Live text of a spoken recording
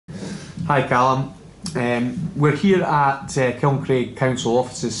Hi Callum. We're here at Kilncraig Council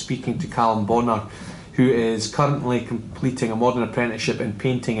offices speaking to Callum Bonner, who is currently completing a modern apprenticeship in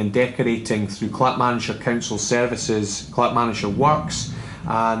painting and decorating through Clackmannanshire Council Services, Clackmannanshire Works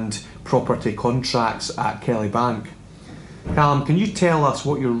and Property Contracts at Kelliebank. Callum, can you tell us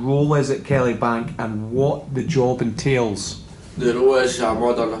what your role is at Kelliebank and what the job entails? The role is a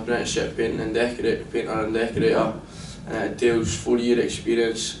modern apprenticeship painter and decorator, and it entails 4-year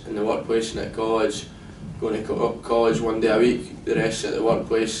experience in the workplace and at college. Going to college 1 day a week, the rest at the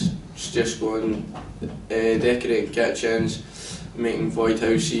workplace. It's just going decorating kitchens, making void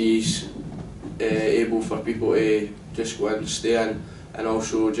houses able for people to just go in and stay in, and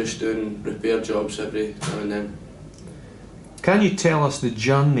also just doing repair jobs every now and then. Can you tell us the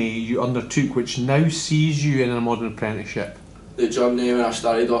journey you undertook which now sees you in a modern apprenticeship? The journey when I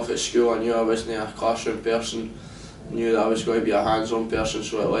started off at school, I knew I wasn't a classroom person. I knew that I was going to be a hands-on person,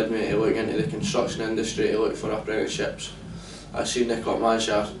 so it led me to look into the construction industry to look for apprenticeships. I seen the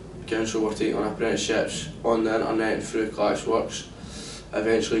Clackmannanshire Council were taking on apprenticeships on the internet and through Works. I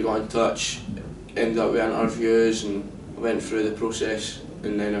eventually got in touch, ended up with interviews and went through the process,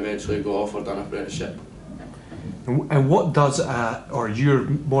 and then eventually got offered an apprenticeship. And what does your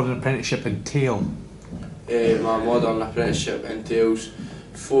modern apprenticeship entail? My modern apprenticeship entails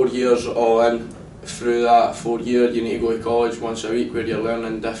 4 years all in. Through that 4 year you need to go to college once a week where you're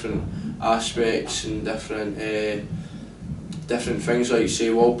learning different aspects and different things, like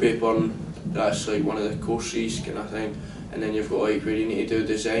say wallpaper, and that's like one of the courses kind of thing. And then you've got like where you need to do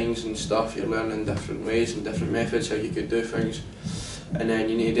designs and stuff. You're learning different ways and different methods how you could do things. And then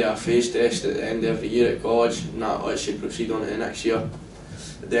you need to do a phase test at the end of every year at college, and that lets you proceed on to the next year.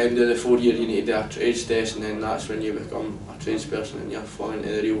 At the end of the 4 year you need to do a trades test, and then that's when you become a tradesperson and you're flung into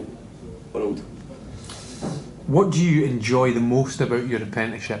the real world. What do you enjoy the most about your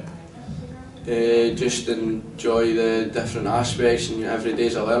apprenticeship? Just enjoy the different aspects, and every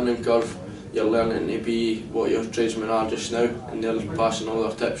day's a learning curve. You're learning to be what your tradesmen are just now, and they're passing all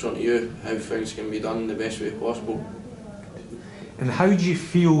their tips on to you, how things can be done the best way possible. And how do you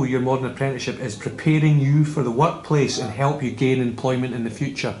feel your modern apprenticeship is preparing you for the workplace and help you gain employment in the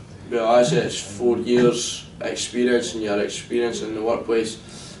future? Well, as it's 4 years experience and your experience in the workplace,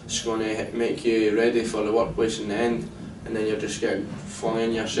 it's going to make you ready for the workplace in the end, and then you're just getting flung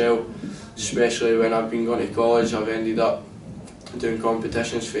in yourself. Especially when I've been going to college, I've ended up doing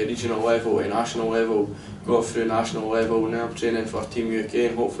competitions for regional level to national level, got through national level, and now I'm training for Team UK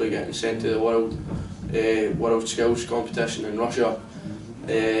and hopefully getting sent to the World Skills competition in Russia.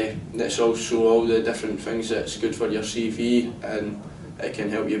 It's also all the different things that's good for your CV, and it can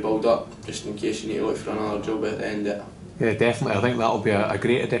help you build up just in case you need to look for another job at the end of it. Yeah, definitely. I think that'll be a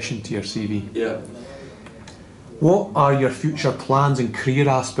great addition to your CV. Yeah. What are your future plans and career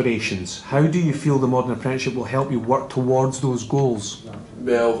aspirations? How do you feel the modern apprenticeship will help you work towards those goals?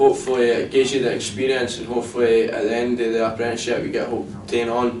 Well, hopefully it gives you the experience, and hopefully at the end of the apprenticeship you get taken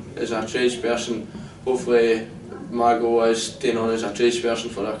on as a tradesperson. Hopefully my goal is taken on as a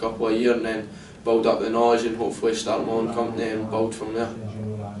tradesperson for a couple of years and then build up the knowledge and hopefully start my own company and build from there.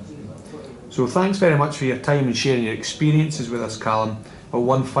 So thanks very much for your time and sharing your experiences with us, Callum. But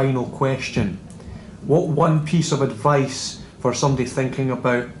one final question. What one piece of advice for somebody thinking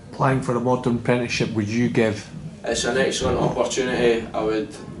about applying for a modern apprenticeship would you give? It's an excellent opportunity. I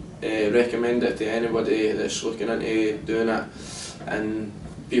would recommend it to anybody that's looking into doing it, and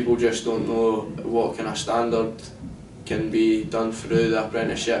people just don't know what kind of standard can be done through the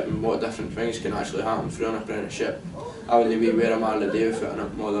apprenticeship and what different things can actually happen through an apprenticeship. I wouldn't be where I'm at today without a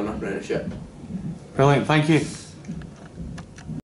modern apprenticeship. Brilliant, thank you.